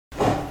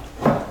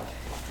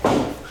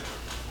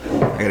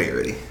I gotta get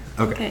ready.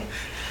 Okay.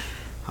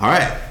 All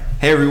right.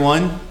 Hey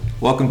everyone.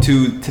 Welcome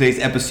to today's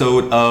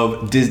episode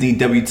of Disney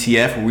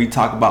WTF, where we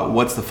talk about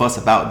what's the fuss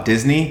about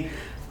Disney.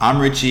 I'm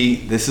Richie.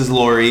 This is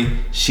Lori.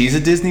 She's a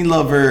Disney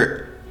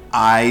lover.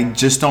 I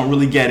just don't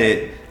really get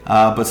it,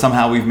 but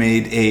somehow we've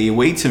made a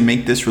way to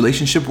make this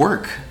relationship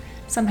work.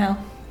 Somehow.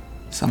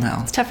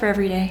 It's tougher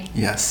every day.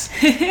 Yes.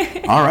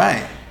 All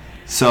right.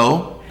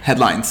 So,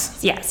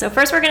 headlines. Yeah, so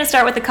first we're going to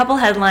start with a couple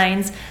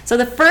headlines. So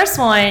the first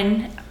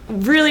one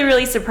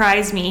really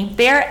surprised me.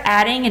 They're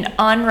adding an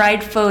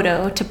on-ride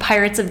photo to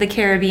Pirates of the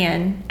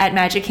Caribbean at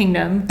Magic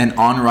Kingdom. An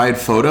on-ride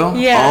photo?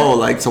 Yeah. Oh,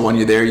 like so when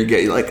you're there, you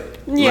get like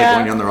when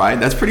you're on the ride.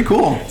 That's pretty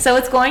cool. So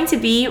it's going to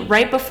be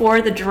right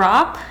before the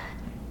drop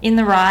in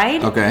the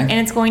ride. Okay. And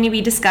it's going to be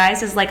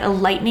disguised as like a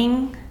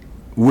lightning.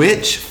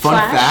 Which, fun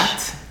flash.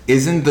 fact,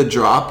 isn't the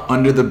drop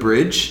under the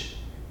bridge?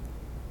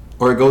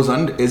 Or it goes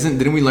under,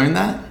 didn't we learn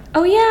that?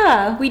 Oh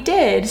yeah, we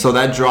did. So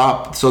the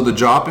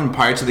drop in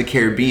Pirates of the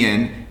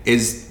Caribbean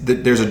is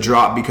there's a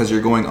drop because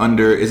you're going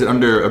under, is it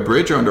under a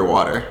bridge or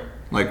underwater?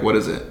 Like, what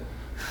is it?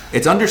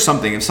 It's under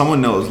something. If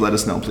someone knows, let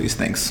us know, please.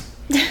 Thanks.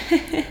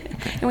 Okay.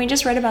 And we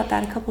just read about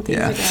that a couple days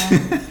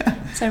ago.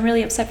 So I'm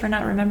really upset for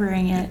not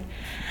remembering it.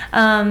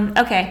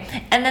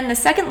 Okay. And then the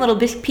second little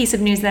piece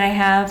of news that I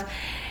have,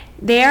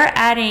 they're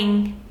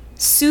adding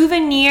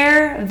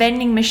souvenir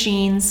vending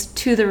machines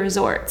to the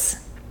resorts.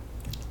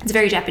 It's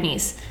very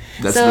Japanese.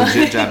 That's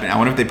legit Japanese. I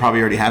wonder if they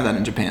probably already have that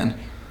in Japan.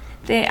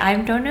 I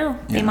don't know.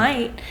 They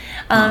might.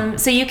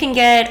 So you can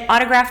get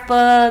autograph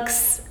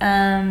books,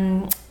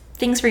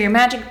 things for your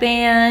Magic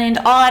Band,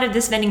 all out of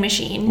this vending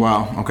machine.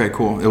 Wow. Okay,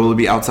 cool. Will it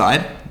be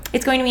outside?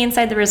 It's going to be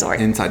inside the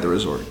resort. Inside the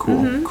resort.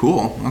 Cool. Mm-hmm.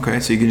 Cool.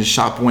 Okay, so you can just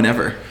shop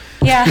whenever.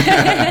 Yeah.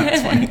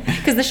 That's funny.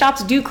 Because the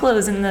shops do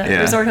close in the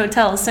resort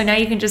hotels, so now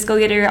you can just go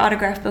get your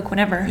autograph book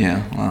whenever.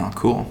 Yeah. Wow.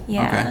 Cool.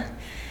 Yeah.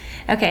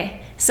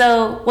 Okay.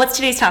 So what's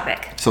today's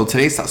topic?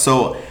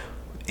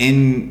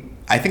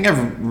 I think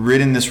I've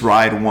ridden this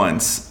ride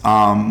once.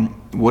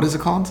 What is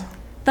it called?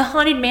 The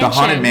Haunted Mansion. The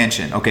Haunted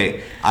Mansion.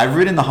 Okay. I've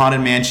ridden the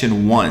Haunted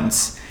Mansion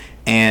once,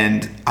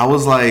 and I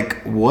was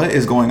like, what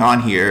is going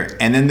on here?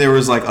 And then there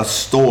was like a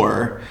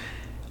store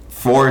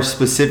for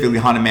specifically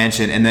Haunted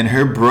Mansion, and then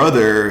her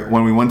brother,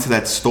 when we went to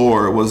that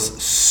store, was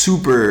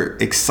super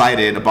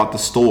excited about the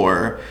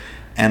store.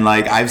 And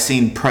like, I've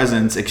seen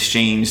presents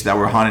exchanged that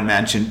were Haunted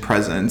Mansion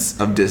presents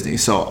of Disney.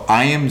 So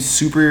I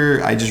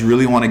just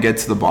really want to get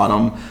to the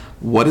bottom.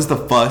 What is the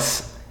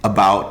fuss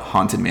about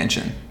Haunted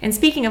Mansion? And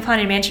speaking of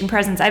Haunted Mansion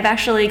presents, I've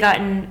actually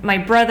gotten my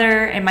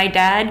brother and my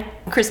dad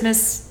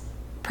Christmas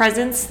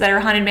presents that are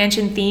Haunted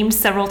Mansion themed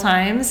several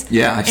times.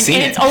 Yeah, I've seen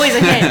it. And it's always a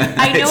hit.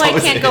 I know I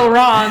can't go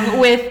wrong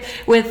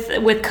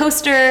with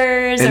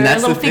coasters and or a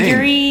little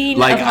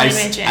figurine of Haunted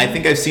Mansion. I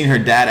think I've seen her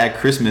dad at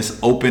Christmas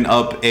open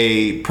up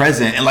a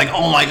present and like,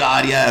 oh my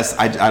God, yes.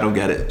 I don't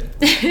get it.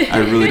 I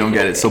really don't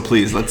get it. So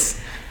please, let's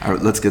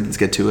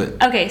get to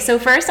it. Okay, so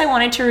first I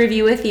wanted to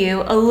review with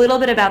you a little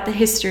bit about the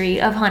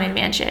history of Haunted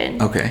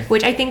Mansion. Okay.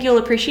 Which I think you'll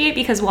appreciate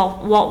because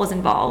Walt was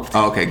involved.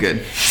 Oh, okay,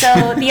 good.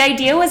 So the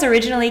idea was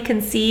originally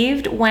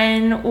conceived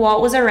when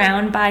Walt was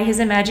around by his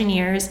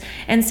Imagineers.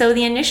 And so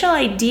the initial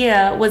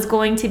idea was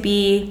going to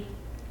be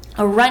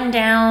a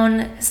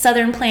rundown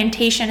southern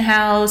plantation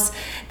house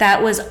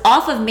that was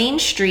off of Main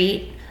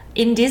Street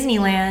in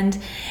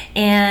Disneyland,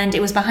 and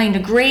it was behind a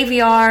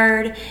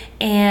graveyard,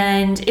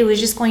 and it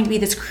was just going to be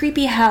this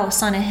creepy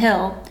house on a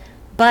hill.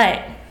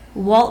 But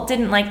Walt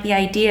didn't like the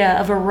idea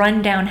of a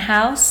rundown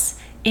house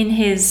in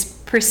his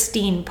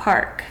pristine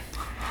park.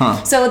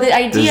 Huh. So the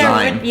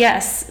idea,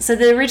 so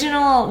the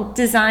original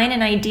design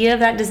and idea of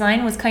that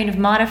design was kind of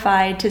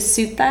modified to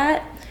suit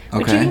that.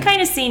 Which you can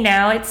kind of see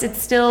now.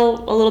 It's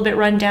still a little bit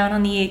run down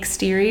on the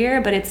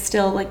exterior, but it's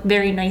still like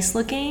very nice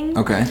looking.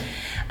 Okay.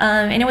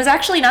 And it was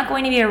actually not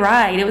going to be a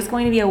ride. It was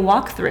going to be a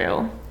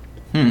walkthrough.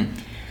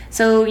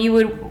 So you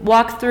would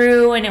walk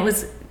through, and it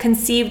was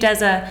conceived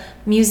as a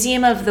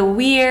museum of the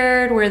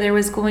weird, where there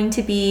was going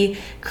to be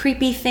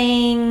creepy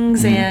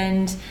things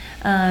and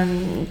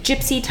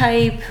gypsy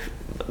type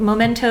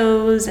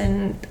mementos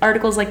and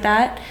articles like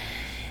that.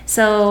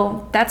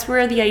 So that's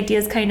where the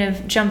ideas kind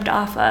of jumped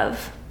off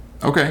of.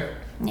 Okay.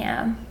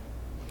 Yeah.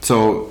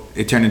 So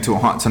it turned into a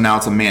haunt. So now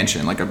it's a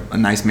mansion, like a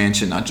nice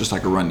mansion, not just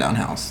like a rundown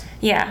house.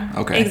 Yeah.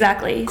 Okay.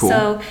 Exactly. Cool.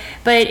 So,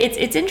 but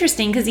it's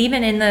interesting because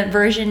even in the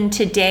version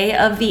today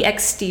of the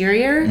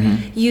exterior,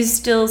 you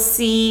still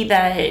see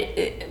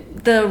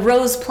that the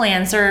rose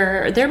plants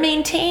they're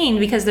maintained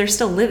because they're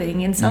still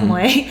living in some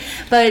way,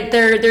 but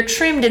they're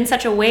trimmed in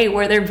such a way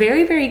where they're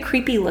very, very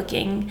creepy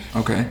looking.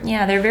 Okay.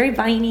 Yeah, they're very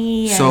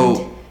viney.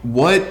 So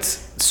what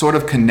sort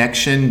of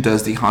connection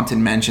does the Haunted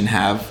Mansion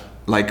have,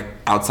 like,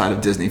 outside of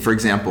Disney? For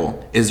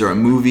example, is there a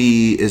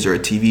movie, is there a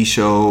TV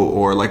show,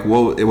 or like,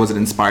 was it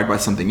inspired by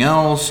something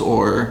else,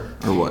 or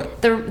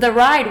what? The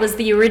ride was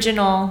the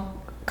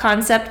original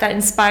concept that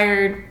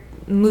inspired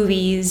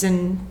movies,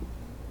 and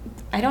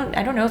I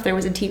don't know if there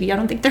was a TV. I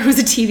don't think there was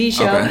a TV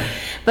show. Okay.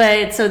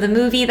 But so the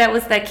movie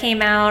that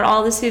came out,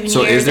 all the souvenirs,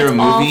 so is there a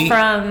movie? All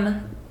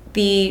from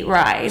the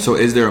ride. So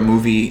is there a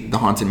movie, The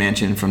Haunted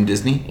Mansion from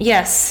Disney?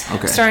 Yes.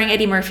 Okay. Starring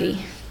Eddie Murphy.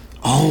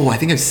 Oh, I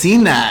think I've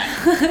seen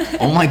that.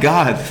 Oh my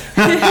God.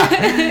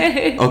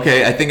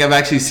 Okay, I think I've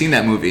actually seen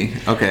that movie.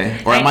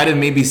 Okay. Or I might have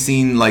maybe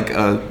seen like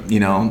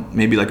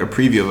maybe like a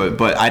preview of it,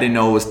 but I didn't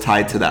know it was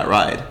tied to that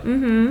ride.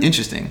 Mm-hmm.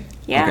 Interesting.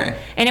 Yeah. Okay.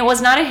 And it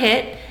was not a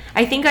hit.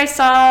 I think I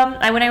saw,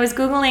 when I was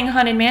Googling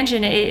Haunted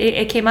Mansion,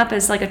 it came up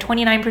as like a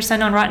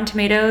 29% on Rotten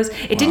Tomatoes.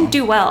 It didn't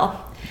do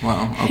well.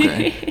 Wow,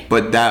 okay.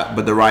 But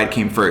the ride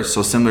came first.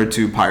 So similar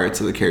to Pirates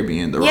of the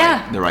Caribbean, the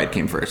ride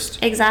came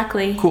first.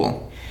 Exactly.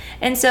 Cool.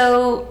 And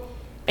so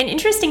an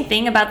interesting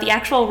thing about the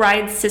actual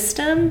ride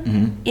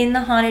system in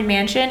the Haunted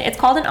Mansion, it's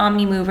called an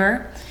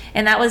Omnimover.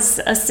 And that was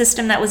a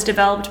system that was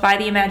developed by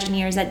the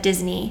Imagineers at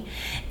Disney.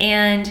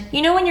 And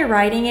when you're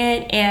riding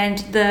it, and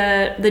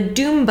the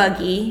Doom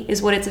Buggy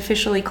is what it's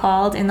officially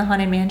called in the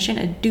Haunted Mansion,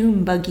 a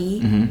Doom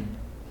Buggy,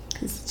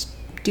 because it's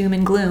doom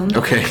and gloom.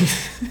 Okay.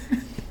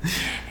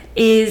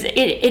 Is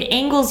it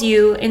angles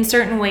you in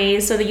certain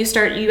ways so that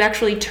you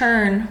actually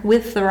turn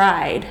with the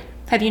ride.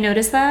 Have you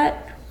noticed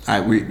that?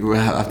 We'll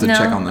have to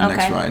check on the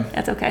next ride.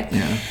 That's okay.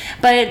 Yeah.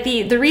 But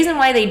the reason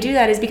why they do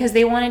that is because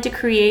they wanted to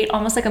create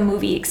almost like a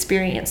movie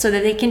experience so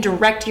that they can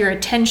direct your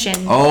attention.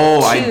 Oh,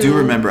 I do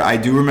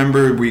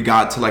remember we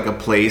got to like a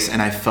place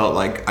and I felt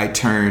like I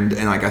turned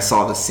and like I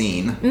saw the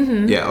scene.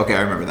 Mm-hmm. Yeah, okay,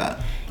 I remember that.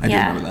 I do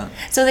remember that.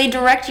 So they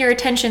direct your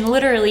attention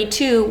literally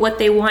to what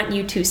they want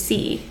you to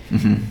see.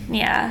 Mm-hmm.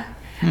 Yeah.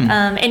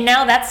 And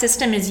now that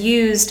system is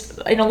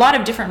used in a lot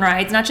of different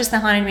rides, not just the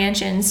Haunted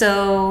Mansion.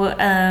 So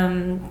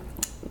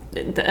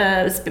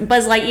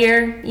Buzz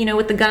Lightyear,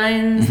 with the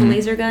guns, the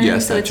laser guns.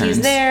 Yes, so it's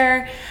used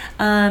there.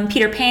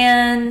 Peter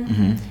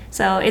Pan.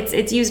 So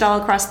it's used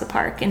all across the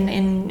park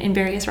in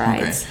various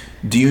rides.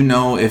 Okay. Do you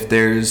know if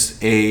there's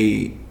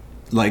a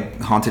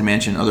like Haunted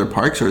Mansion in other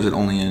parks, or is it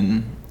only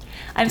in?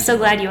 I'm so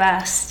glad you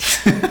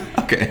asked.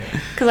 Okay.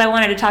 Because I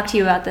wanted to talk to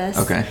you about this.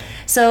 Okay.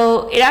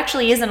 So it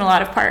actually is in a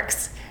lot of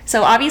parks.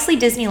 So obviously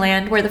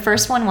Disneyland, where the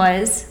first one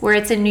was, where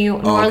it's in New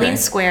Orleans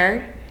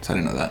Square. So I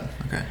didn't know that.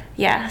 Okay.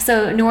 Yeah,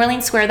 so New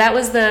Orleans Square, that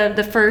was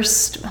the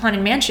first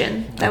Haunted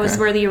Mansion. That was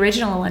where the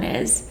original one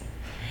is.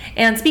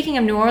 And speaking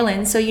of New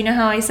Orleans, so you know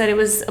how I said it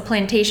was a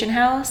plantation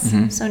house?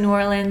 Mm-hmm. So New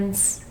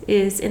Orleans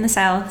is in the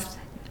South,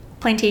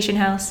 plantation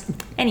house.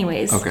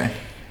 Anyways. Okay.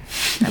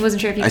 I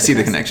wasn't sure if you I see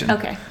the connection.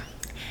 Okay.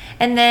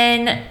 And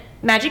then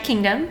Magic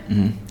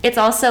Kingdom. It's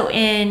also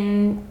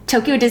in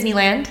Tokyo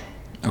Disneyland.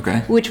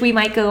 Okay. Which we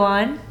might go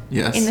on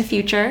yes. in the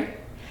future.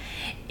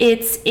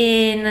 It's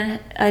in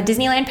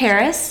Disneyland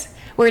Paris,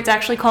 where it's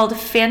actually called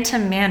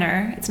Phantom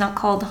Manor. It's not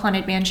called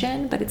Haunted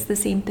Mansion, but it's the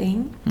same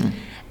thing.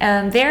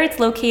 There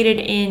it's located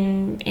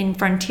in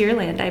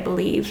Frontierland, I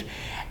believe.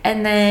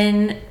 And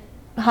then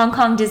Hong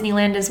Kong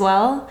Disneyland as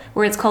well,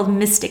 where it's called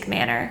Mystic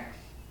Manor.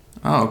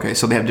 Oh, okay.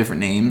 So they have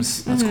different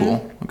names. That's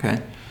cool.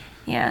 Okay.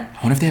 Yeah.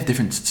 I wonder if they have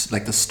different,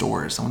 like the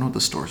stores. I wonder what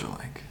the stores are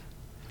like.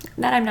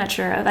 That I'm not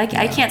sure of. I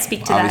can't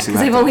speak to that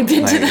because I've only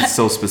been to that. It's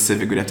so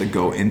specific, we'd have to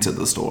go into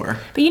the store.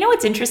 But you know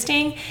what's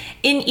interesting?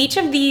 In each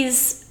of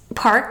these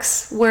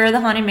parks where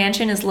the Haunted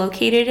Mansion is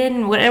located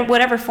in,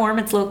 whatever form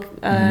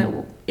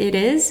it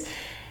is,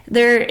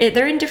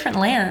 they're in different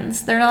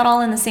lands. They're not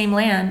all in the same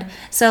land.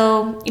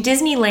 So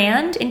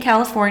Disneyland in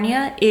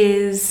California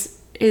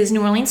is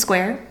New Orleans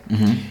Square.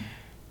 Mm-hmm.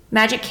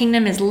 Magic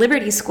Kingdom is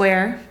Liberty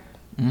Square.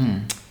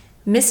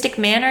 Mystic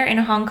Manor in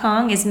Hong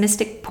Kong is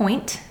Mystic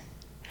Point.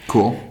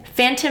 Cool.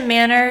 Phantom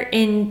Manor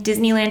in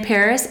Disneyland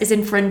Paris is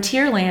in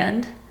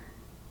Frontierland.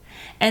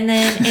 And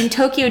then in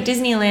Tokyo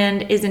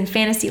Disneyland is in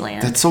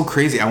Fantasyland. That's so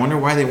crazy. I wonder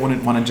why they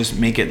wouldn't want to just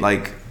make it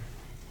like...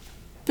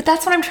 But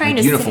that's what I'm trying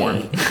to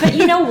uniform. say. But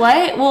you know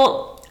what?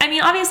 Well, I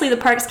mean, obviously the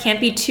parks can't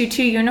be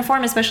too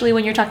uniform, especially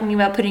when you're talking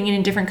about putting it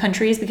in different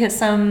countries, because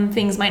some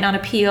things might not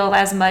appeal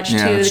as much to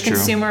the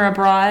consumer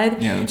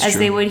abroad as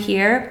they would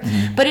here.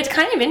 Mm-hmm. But it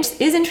kind of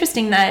is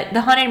interesting that the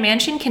Haunted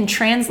Mansion can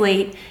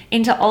translate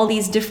into all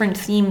these different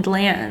themed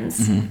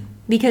lands. Mm-hmm.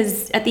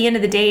 Because at the end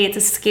of the day, it's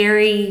a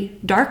scary,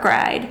 dark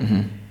ride.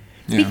 Mm-hmm.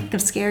 Yeah. Speaking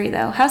of scary,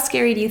 though, how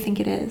scary do you think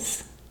it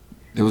is?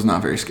 It was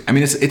not very scary. I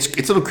mean, it's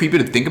a little creepy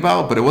to think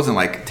about, but it wasn't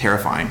like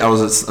terrifying. I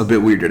was a bit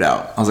weirded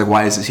out. I was like,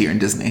 why is this here in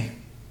Disney?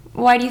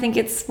 Why do you think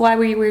why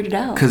were you weirded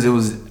out? Because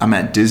I'm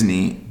at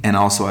Disney and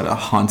also at a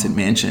haunted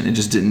mansion. It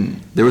just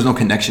there was no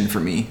connection for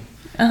me.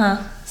 So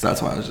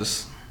that's why I was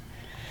just...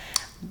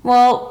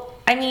 Well,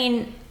 I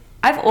mean,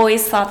 I've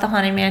always thought the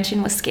Haunted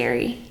Mansion was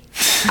scary.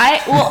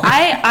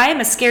 I am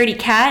a scaredy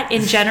cat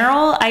in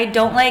general. I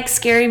don't like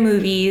scary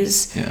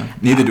movies. Yeah,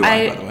 neither do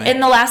I, by the way. In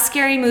the last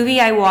scary movie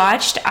I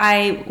watched,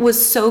 I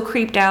was so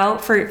creeped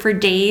out for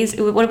days.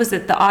 What was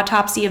it? The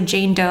Autopsy of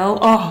Jane Doe.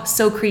 Oh,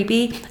 so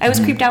creepy. I was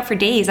creeped out for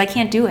days. I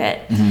can't do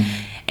it.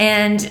 Mm-hmm.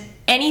 And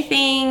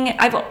anything,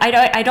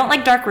 I don't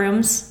like dark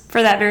rooms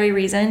for that very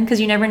reason,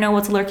 because you never know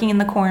what's lurking in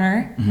the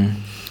corner.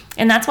 Mm-hmm.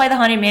 And that's why the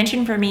Haunted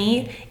Mansion for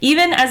me,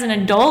 even as an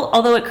adult,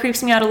 although it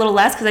creeps me out a little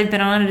less because I've been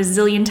on it a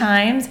zillion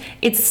times,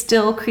 it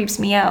still creeps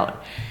me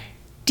out.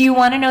 Do you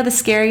want to know the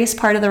scariest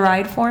part of the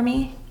ride for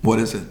me? What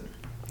is it?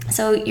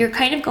 So you're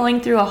kind of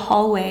going through a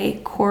hallway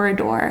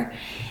corridor,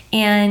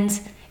 and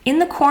in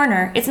the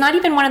corner, it's not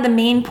even one of the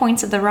main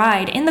points of the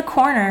ride. In the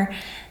corner,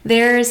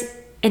 there's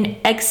an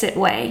exit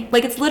way.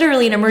 Like, it's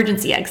literally an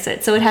emergency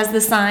exit. So it has the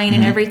sign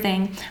and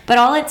everything, but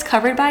all it's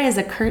covered by is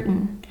a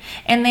curtain.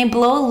 And they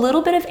blow a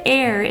little bit of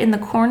air in the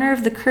corner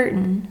of the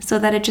curtain so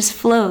that it just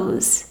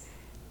flows.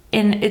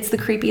 And it's the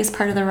creepiest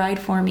part of the ride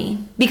for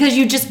me, because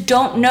you just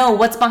don't know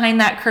what's behind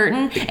that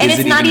curtain, and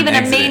it's not even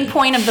a main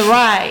point of the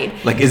ride.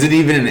 Like, is it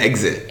even an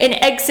exit? An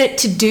exit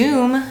to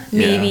doom,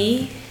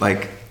 maybe. Yeah.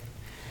 Like,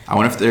 I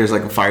wonder if there's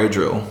like a fire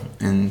drill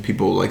and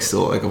people like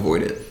still like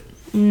avoid it.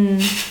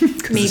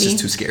 Because it's just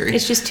too scary.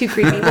 It's just too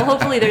creepy. Well,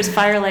 hopefully there's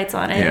firelights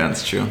on it. Yeah,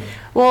 that's true.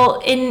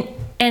 Well,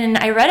 and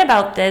I read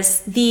about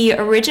this. The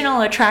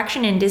original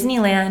attraction in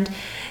Disneyland,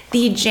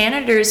 the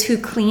janitors who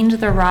cleaned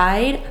the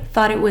ride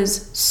thought it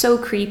was so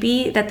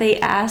creepy that they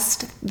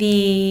asked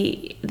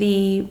the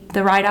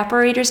ride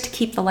operators to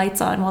keep the lights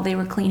on while they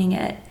were cleaning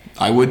it.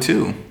 I would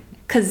too.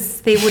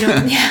 Because they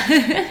wouldn't.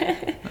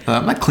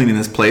 I'm not cleaning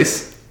this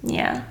place.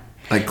 Yeah.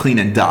 Like, clean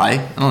and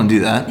die. I don't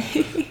do that.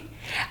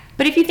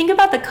 But if you think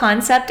about the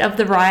concept of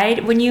the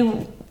ride, when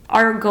you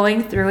are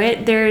going through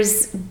it,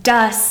 there's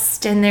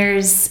dust and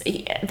there's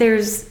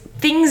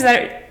things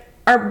that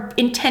are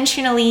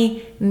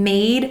intentionally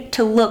made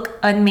to look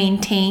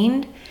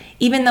unmaintained,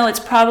 even though it's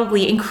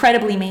probably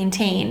incredibly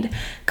maintained.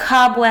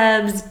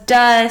 Cobwebs,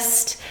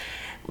 dust,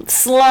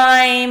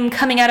 slime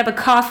coming out of a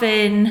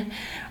coffin,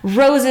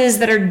 roses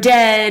that are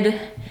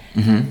dead.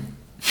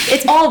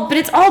 It's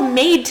all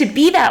made to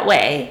be that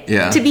way.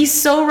 Yeah. To be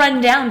so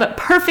run down, but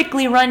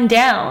perfectly run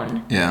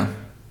down. Yeah.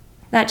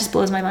 That just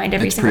blows my mind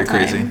every single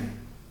time. It's pretty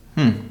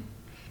crazy.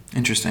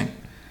 Interesting.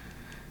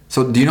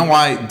 So do you know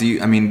why,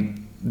 I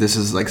mean, this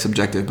is like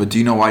subjective, but do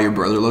you know why your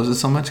brother loves it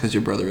so much? Because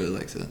your brother really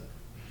likes it.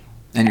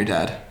 And your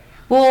dad.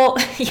 Well,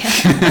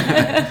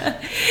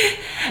 yeah.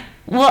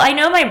 Well, I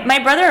know my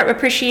brother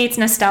appreciates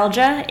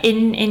nostalgia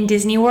in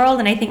Disney World,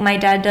 and I think my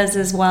dad does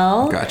as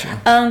well.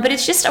 Gotcha. But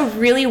it's just a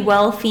really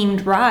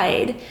well-themed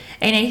ride,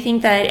 and I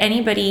think that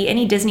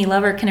any Disney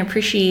lover can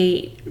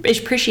appreciate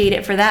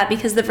it for that,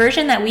 because the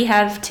version that we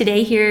have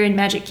today here in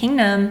Magic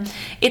Kingdom,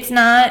 it's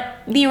not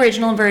the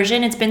original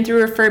version. It's been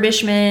through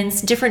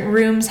refurbishments. Different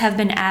rooms have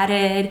been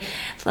added.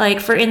 Like,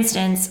 for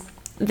instance,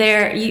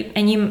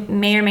 you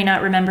may or may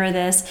not remember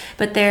this,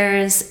 but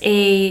there's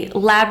a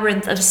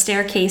labyrinth of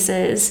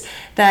staircases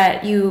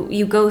that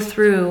you go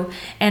through,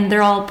 and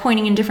they're all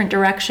pointing in different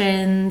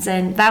directions,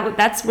 and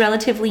that's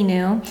relatively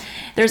new.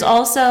 There's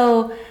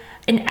also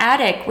an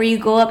attic where you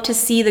go up to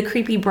see the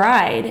creepy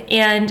bride,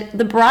 and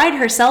the bride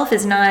herself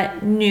is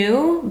not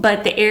new,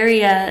 but the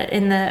area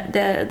in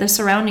the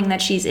surrounding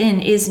that she's in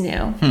is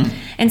new.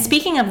 And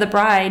speaking of the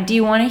bride, do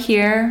you want to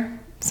hear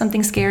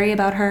something scary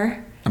about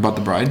her? About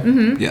the bride?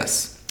 Mm-hmm.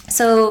 Yes.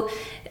 So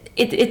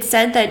it's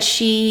said that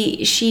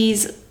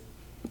she's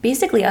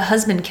basically a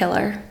husband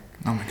killer.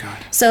 Oh my God.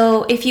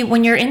 So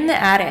when you're in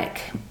the attic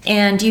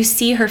and you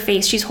see her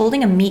face, she's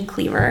holding a meat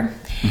cleaver,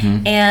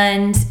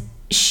 and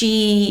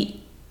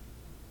she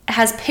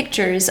has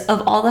pictures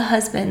of all the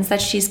husbands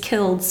that she's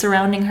killed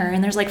surrounding her,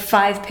 and there's like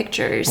 5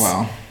 pictures.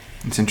 Wow.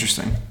 It's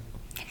interesting.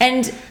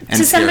 And to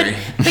scary. somebody,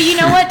 but you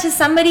know what? To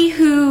somebody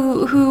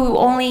who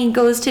only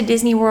goes to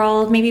Disney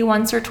World maybe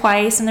once or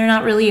twice, and they're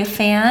not really a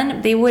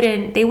fan, they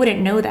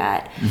wouldn't know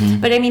that.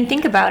 But I mean,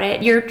 think about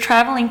it. You're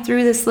traveling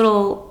through this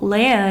little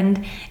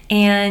land,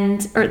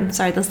 this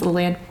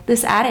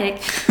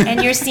attic,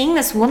 and you're seeing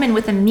this woman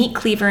with a meat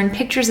cleaver and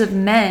pictures of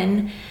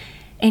men,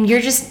 and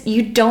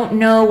you don't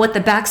know what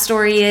the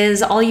backstory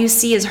is. All you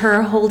see is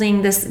her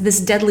holding this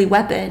deadly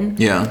weapon.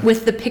 Yeah.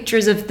 With the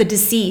pictures of the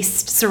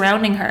deceased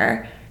surrounding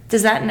her.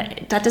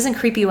 That doesn't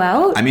creep you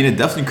out? I mean, it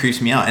definitely creeps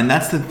me out. And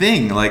that's the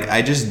thing. Like,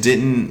 I just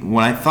didn't,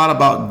 when I thought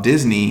about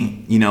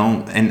Disney,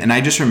 and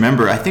I just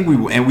remember, I think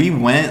we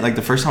went, like,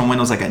 the first time we went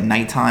was like at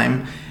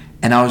nighttime.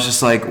 And I was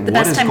just like,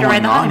 what is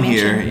going on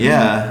here?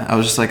 Yeah. I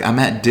was just like, I'm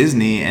at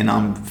Disney and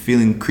I'm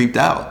feeling creeped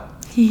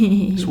out.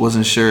 Just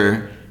wasn't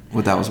sure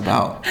what that was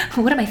about.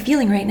 What am I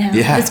feeling right now?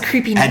 Yeah. This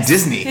creepiness. At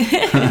Disney.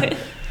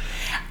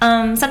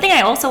 Something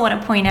I also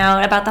want to point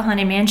out about the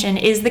Haunted Mansion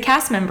is the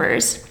cast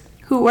members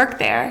who work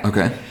there.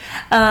 Okay.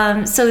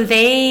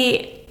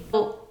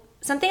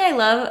 Something I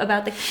love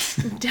about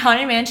the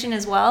Haunted Mansion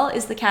as well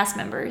is the cast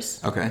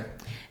members. Okay.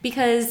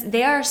 Because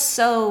they are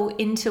so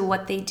into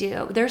what they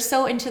do. They're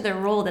so into their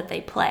role that they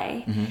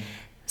play.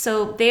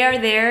 So they are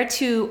there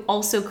to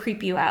also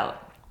creep you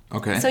out.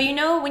 Okay. So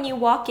when you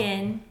walk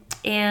in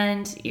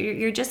and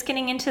you're just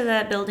getting into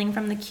the building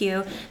from the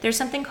queue, there's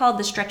something called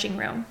the stretching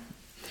room.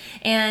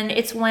 And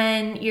it's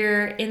when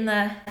you're in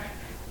the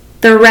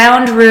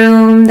round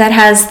room that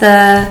has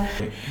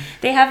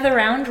they have the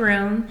round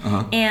room,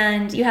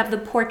 and you have the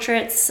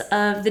portraits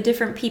of the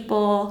different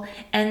people,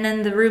 and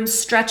then the room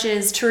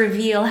stretches to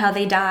reveal how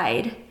they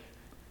died.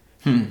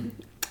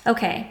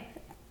 Okay.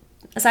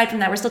 aside from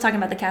that, we're still talking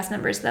about the cast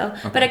members though.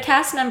 Okay. But a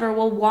cast member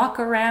will walk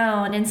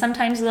around and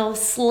sometimes they'll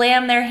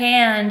slam their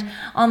hand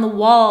on the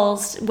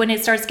walls when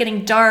it starts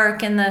getting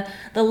dark and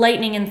the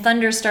lightning and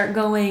thunder start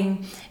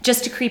going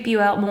just to creep you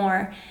out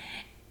more.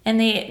 And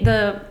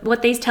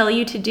what they tell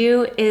you to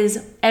do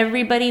is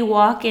everybody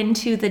walk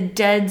into the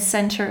dead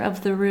center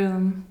of the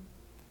room.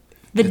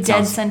 Center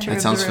of the room.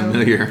 That sounds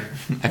familiar.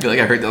 I feel like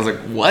I heard that. I was like,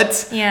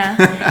 what?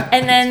 Yeah.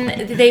 And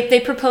then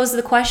they propose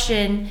the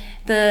question.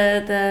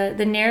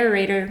 The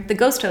narrator, the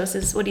ghost host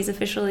is what he's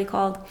officially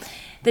called.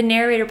 The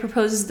narrator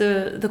proposes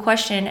the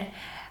question,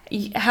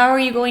 how are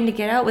you going to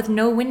get out with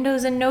no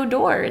windows and no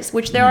doors?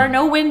 Which there are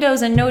no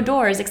windows and no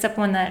doors except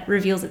one that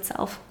reveals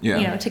itself,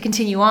 to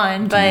continue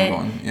on.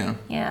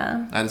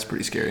 Yeah. That is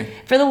pretty scary.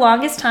 For the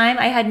longest time,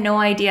 I had no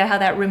idea how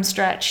that room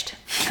stretched.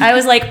 I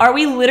was like, are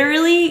we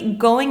literally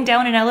going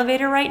down an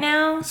elevator right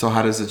now? So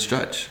how does it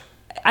stretch?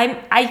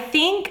 I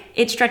think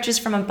it stretches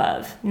from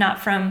above,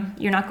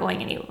 you're not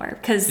going anywhere.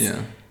 Because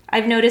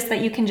I've noticed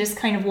that you can just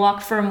kind of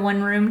walk from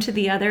one room to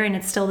the other and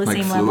it's still the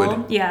same fluid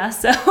level. Yeah,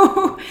 so.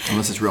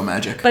 Unless it's real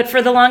magic. But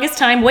for the longest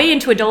time, way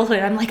into adulthood,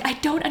 I'm like, I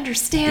don't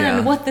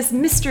understand what this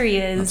mystery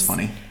is. That's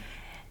funny.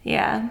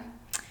 Yeah.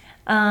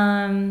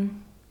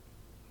 I'm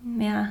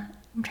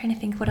trying to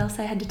think what else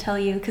I had to tell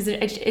you. Because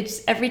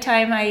it's every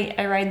time I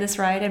ride this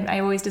ride, I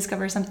always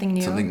discover something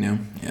new. Something new,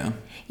 yeah.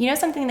 You know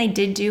something they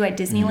did do at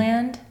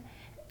Disneyland?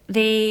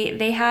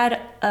 They had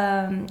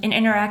an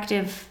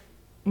interactive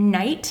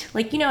knight,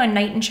 like, a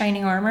knight in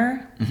shining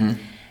armor. Mm-hmm.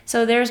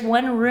 So there's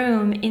one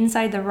room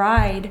inside the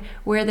ride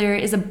where there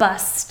is a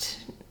bust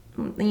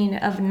of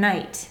a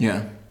knight.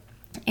 Yeah.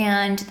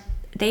 And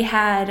they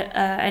had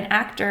an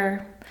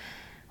actor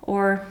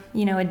or,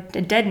 a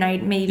dead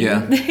knight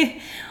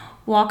maybe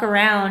walk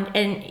around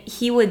and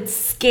he would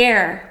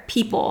scare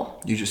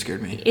people. You just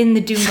scared me. In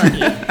the Doom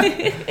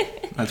Buggy.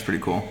 That's pretty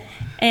cool.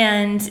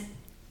 And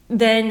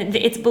then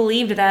it's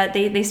believed that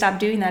they stopped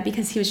doing that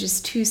because he was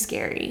just too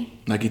scary.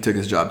 Like he took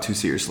his job too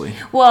seriously.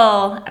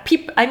 Well,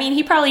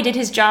 he probably did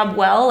his job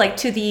well, like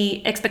to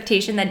the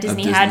expectation that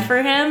Disney had for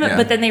him. Yeah.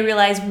 But then they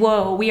realized,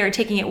 whoa, we are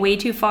taking it way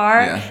too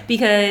far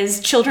because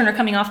children are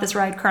coming off this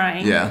ride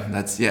crying. Yeah,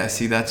 that's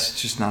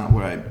just not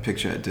what I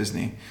picture at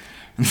Disney.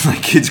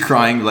 Like kids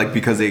crying like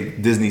because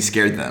Disney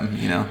scared them,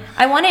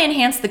 I want to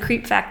enhance the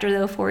creep factor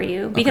though for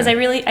you because I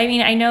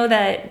know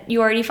that you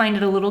already find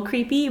it a little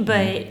creepy,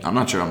 but I'm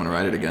not sure I'm going to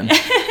ride it again.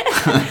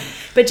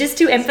 But just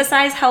to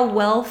emphasize how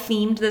well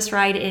themed this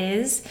ride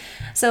is.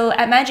 So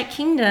at Magic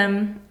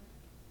Kingdom,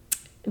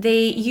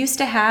 they used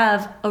to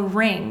have a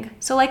ring.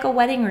 So like a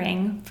wedding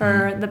ring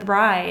for the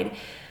bride.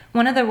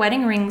 One of the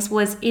wedding rings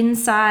was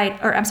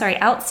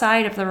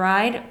outside of the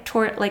ride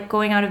toward like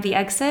going out of the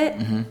exit.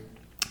 Mm-hmm.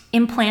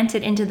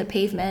 Implanted into the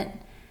pavement,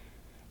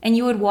 and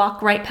you would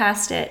walk right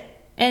past it.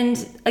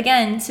 And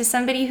again, to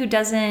somebody who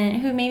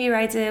maybe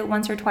rides it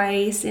once or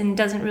twice and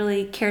doesn't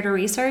really care to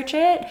research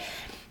it,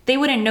 they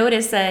wouldn't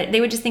notice that. They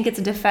would just think it's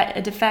a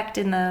defect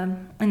in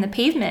the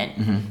pavement.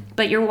 Mm-hmm.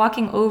 But you're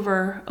walking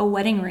over a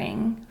wedding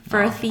ring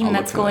for a theme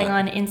that's going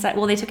on inside.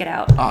 Well, they took it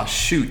out. Oh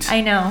shoot!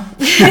 I know.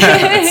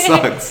 That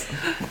sucks.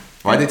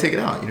 Why'd they take it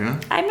out? You don't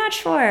know? I'm not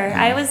sure.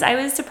 Yeah. I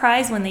was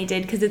surprised when they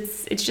did because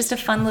it's just a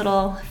fun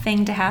little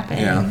thing to happen.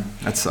 Yeah,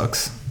 that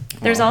sucks.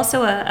 There's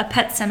also a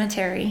pet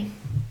cemetery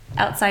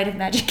outside of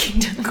Magic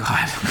Kingdom.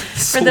 God.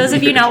 For those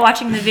of you not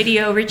watching the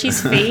video,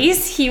 Richie's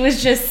face, he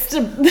was just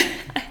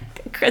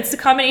it's a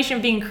combination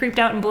of being creeped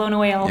out and blown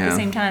away all at the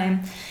same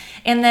time.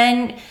 And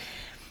then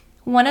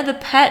one of the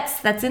pets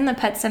that's in the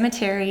pet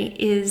cemetery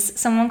is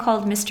someone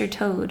called Mr.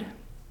 Toad.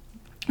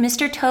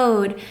 Mr.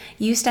 Toad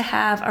used to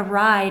have a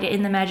ride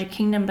in the Magic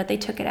Kingdom, but they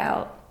took it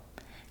out,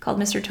 called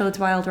Mr. Toad's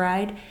Wild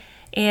Ride.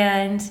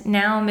 And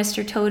now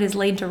Mr. Toad is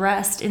laid to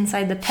rest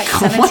inside the pet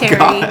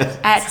cemetery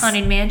at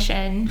Haunted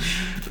Mansion.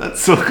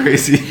 That's so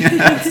crazy.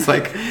 It's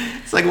like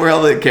where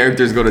all the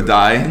characters go to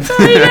die. I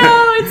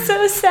know, it's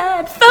so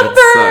sad.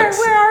 Thumper,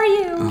 where are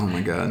you? Oh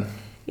my god.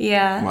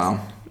 Yeah.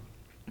 Wow.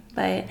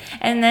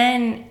 And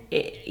then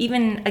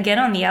even again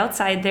on the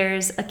outside,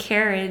 there's a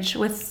carriage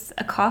with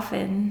a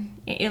coffin,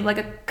 like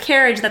a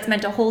carriage that's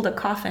meant to hold a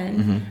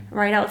coffin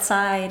right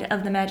outside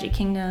of the Magic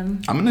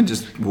Kingdom. I'm gonna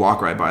just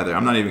walk right by there.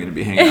 I'm not even gonna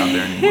be hanging out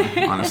there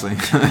anymore, honestly.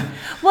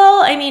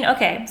 Well,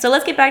 okay, so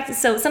let's get back to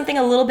something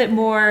a little bit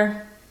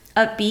more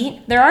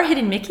upbeat. There are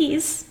hidden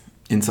Mickeys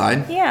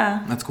inside.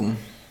 Yeah, that's cool.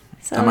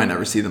 So, I might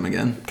never see them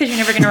again. Because you're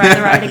never gonna ride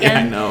the ride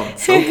again. Yeah, I know.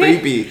 So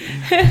creepy.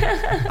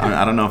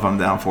 I don't know if I'm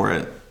down for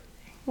it.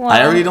 Well,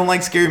 I already don't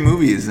like scary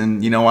movies, and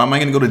why am I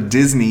going to go to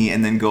Disney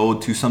and then go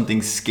to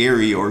something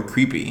scary or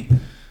creepy?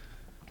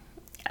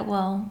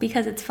 Well,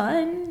 because it's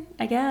fun,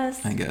 I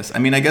guess. I guess,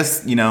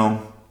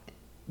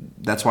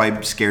 that's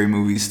why scary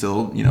movies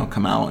still,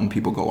 come out and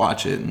people go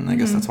watch it, and I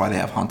guess that's why they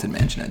have Haunted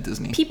Mansion at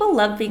Disney. People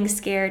love being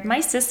scared.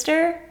 My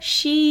sister,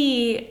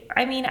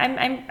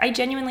 I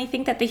genuinely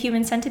think that The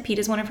Human Centipede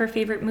is one of her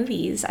favorite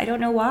movies. I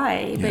don't know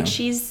why, but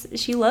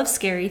she loves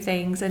scary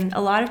things, and a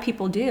lot of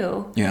people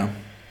do. Yeah.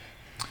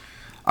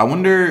 I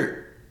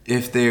wonder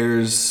if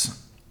there's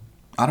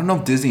I don't know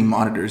if Disney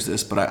monitors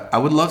this, but I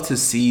would love to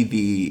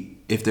see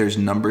if there's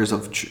numbers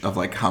of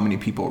like how many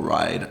people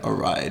ride a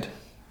ride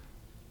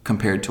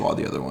compared to all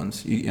the other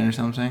ones. You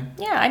understand what I'm saying?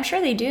 Yeah, I'm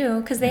sure they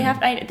do, because they have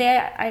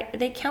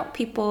they count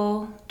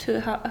people to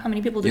how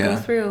many people to go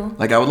through.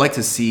 Like I would like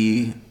to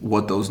see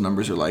what those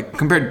numbers are like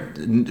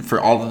compared for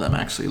all of them.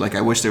 Actually, like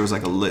I wish there was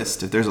like a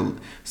list. If there's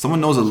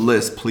someone knows a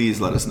list,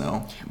 please let us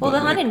know. Well, the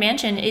Haunted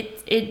Mansion,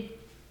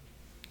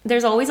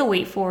 there's always a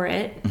wait for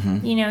it.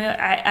 Mm-hmm. You know,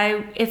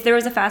 I if there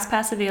was a fast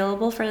pass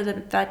available for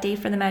that day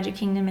for the Magic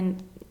Kingdom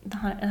and the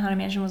Haunted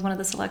Mansion was one of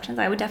the selections,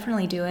 I would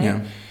definitely do it.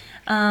 Yeah.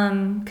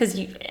 Because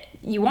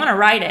you want to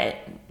ride it,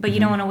 but you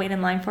don't want to wait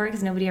in line for it,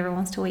 because nobody ever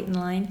wants to wait in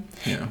line.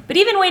 Yeah. But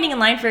even waiting in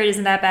line for it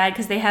isn't that bad,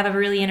 because they have a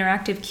really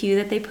interactive queue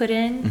that they put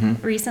in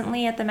Mm-hmm.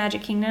 recently at the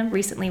Magic Kingdom.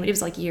 Recently, it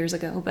was like years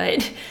ago,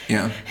 but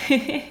Yeah.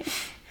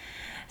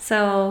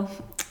 so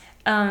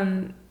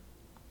I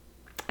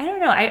don't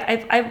know.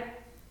 I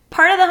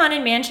part of the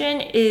Haunted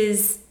Mansion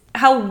is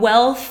how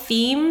well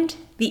themed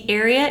the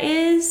area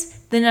is,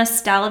 the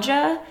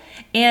nostalgia,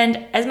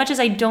 and as much as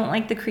I don't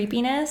like the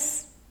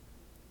creepiness,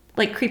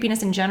 like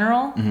creepiness in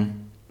general,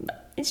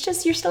 it's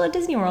just you're still at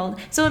Disney World.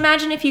 So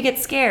imagine if you get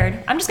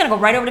scared. I'm just gonna go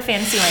right over to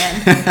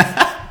Fantasyland.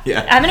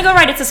 Yeah. I'm gonna go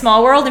right. It's a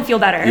small world and feel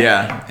better.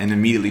 Yeah, and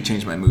immediately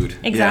change my mood.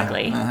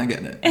 Exactly. Yeah, I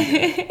get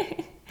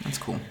it. That's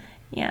cool.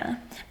 Yeah,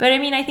 but I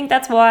mean, I think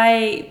that's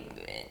why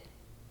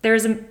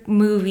there's a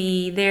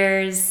movie,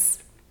 there's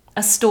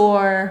a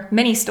store,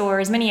 many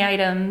stores, many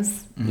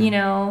items. You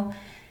know,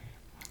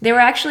 they were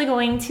actually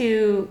going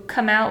to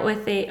come out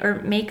with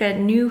make a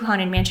new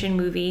Haunted Mansion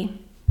movie,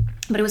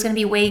 but it was going to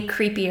be way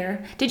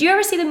creepier. Did you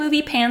ever see the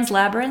movie Pan's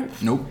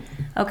Labyrinth? Nope.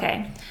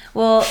 Okay.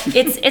 Well,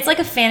 it's like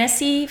a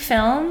fantasy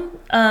film,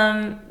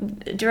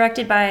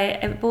 directed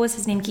by, what was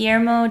his name?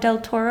 Guillermo del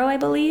Toro, I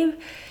believe.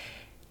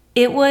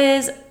 It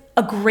was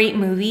a great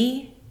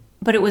movie,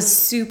 but it was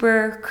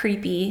super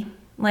creepy.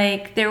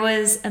 Like, there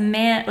was a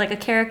man, like a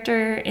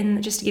character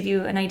just to give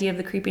you an idea of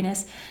the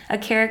creepiness, a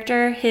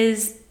character,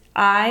 his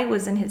eye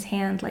was in his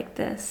hand like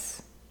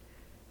this.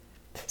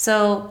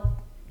 So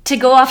to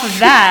go off of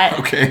that,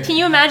 Okay. Can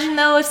you imagine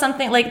though if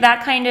something like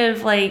that kind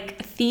of like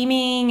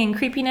theming and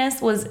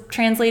creepiness was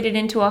translated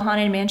into a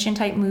Haunted Mansion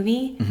type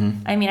movie?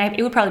 I mean,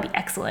 it would probably be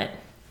excellent.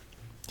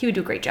 He would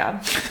do a great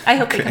job. I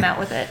hope they come out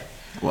with it.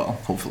 Well,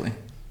 hopefully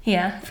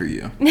Yeah. for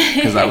you,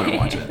 because I wouldn't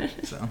watch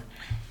it. So,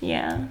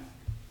 Yeah.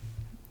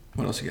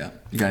 what else you got?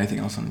 You got anything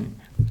else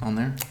on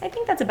there? I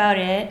think that's about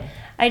it.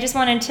 I just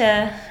wanted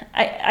to.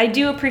 I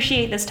do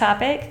appreciate this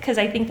topic, because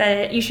I think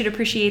that you should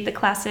appreciate the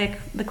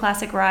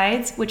classic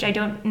rides, which I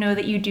don't know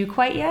that you do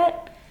quite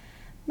yet,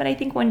 but I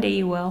think one day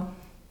you will.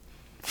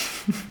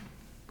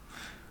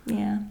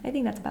 Yeah, I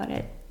think that's about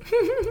it.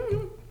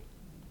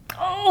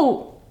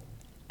 Oh,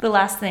 the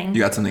last thing.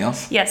 You got something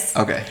else? Yes.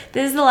 Okay.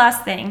 This is the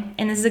last thing,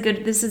 and this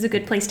is a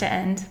good place to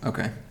end.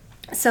 Okay.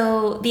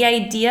 So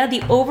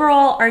the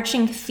overall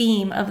arching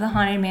theme of the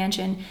Haunted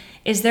Mansion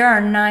is there are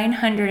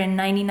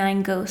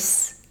 999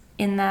 ghosts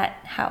in that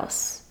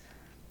house,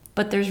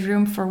 but there's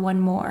room for one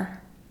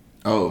more.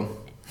 Oh,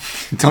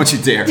 don't you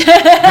dare.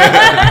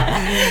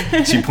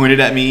 She pointed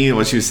at me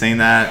while she was saying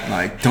that,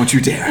 like, don't you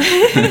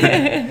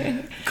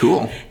dare.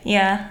 Cool.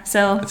 Yeah,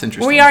 so That's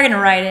interesting. we are going to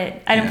ride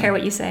it. I don't Yeah. care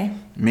what you say.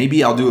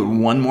 Maybe I'll do it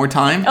one more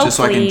time, Oh, just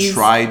so I please. can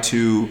try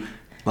to,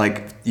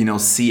 like,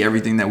 see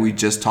everything that we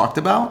just talked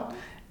about,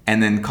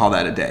 and then call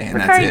that a day, and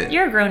Ricard, that's it.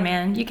 you're a grown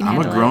man. You can I'm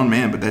handle a grown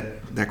man, but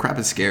that crap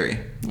is scary.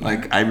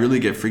 Like, I really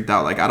get freaked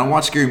out. Like, I don't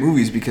watch scary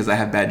movies because I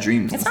have bad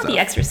dreams. It's and not stuff. The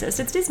Exorcist.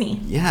 It's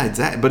Disney. Yeah,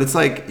 exactly. But it's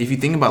like, if you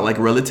think about, like,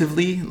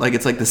 relatively, like,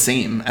 it's like the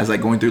same as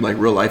like going through like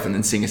real life and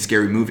then seeing a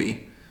scary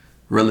movie,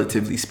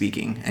 relatively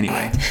speaking.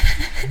 Anyway,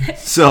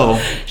 so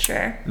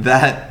Sure.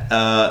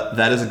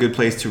 that is a good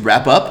place to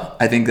wrap up.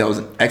 I think that was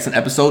an excellent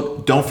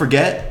episode. Don't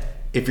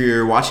forget, if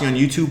you're watching on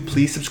YouTube,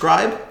 please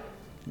subscribe.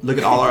 Look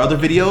at all our other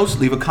videos.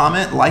 Leave a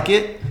comment. Like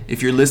it.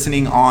 If you're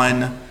listening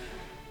on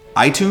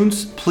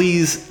iTunes,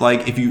 please,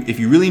 like, if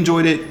you really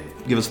enjoyed it,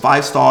 give us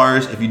 5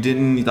 stars. If you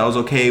didn't, you thought it was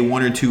okay,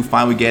 1 or 2,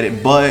 fine, we get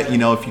it. But,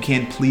 if you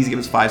can, please give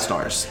us 5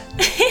 stars.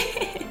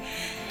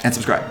 And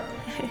subscribe.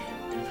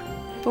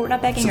 But we're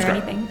not begging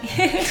Subscribe. or anything.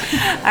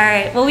 All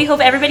right. Well, we hope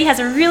everybody has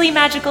a really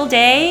magical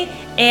day,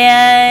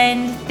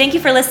 and thank you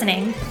for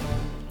listening.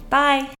 Bye.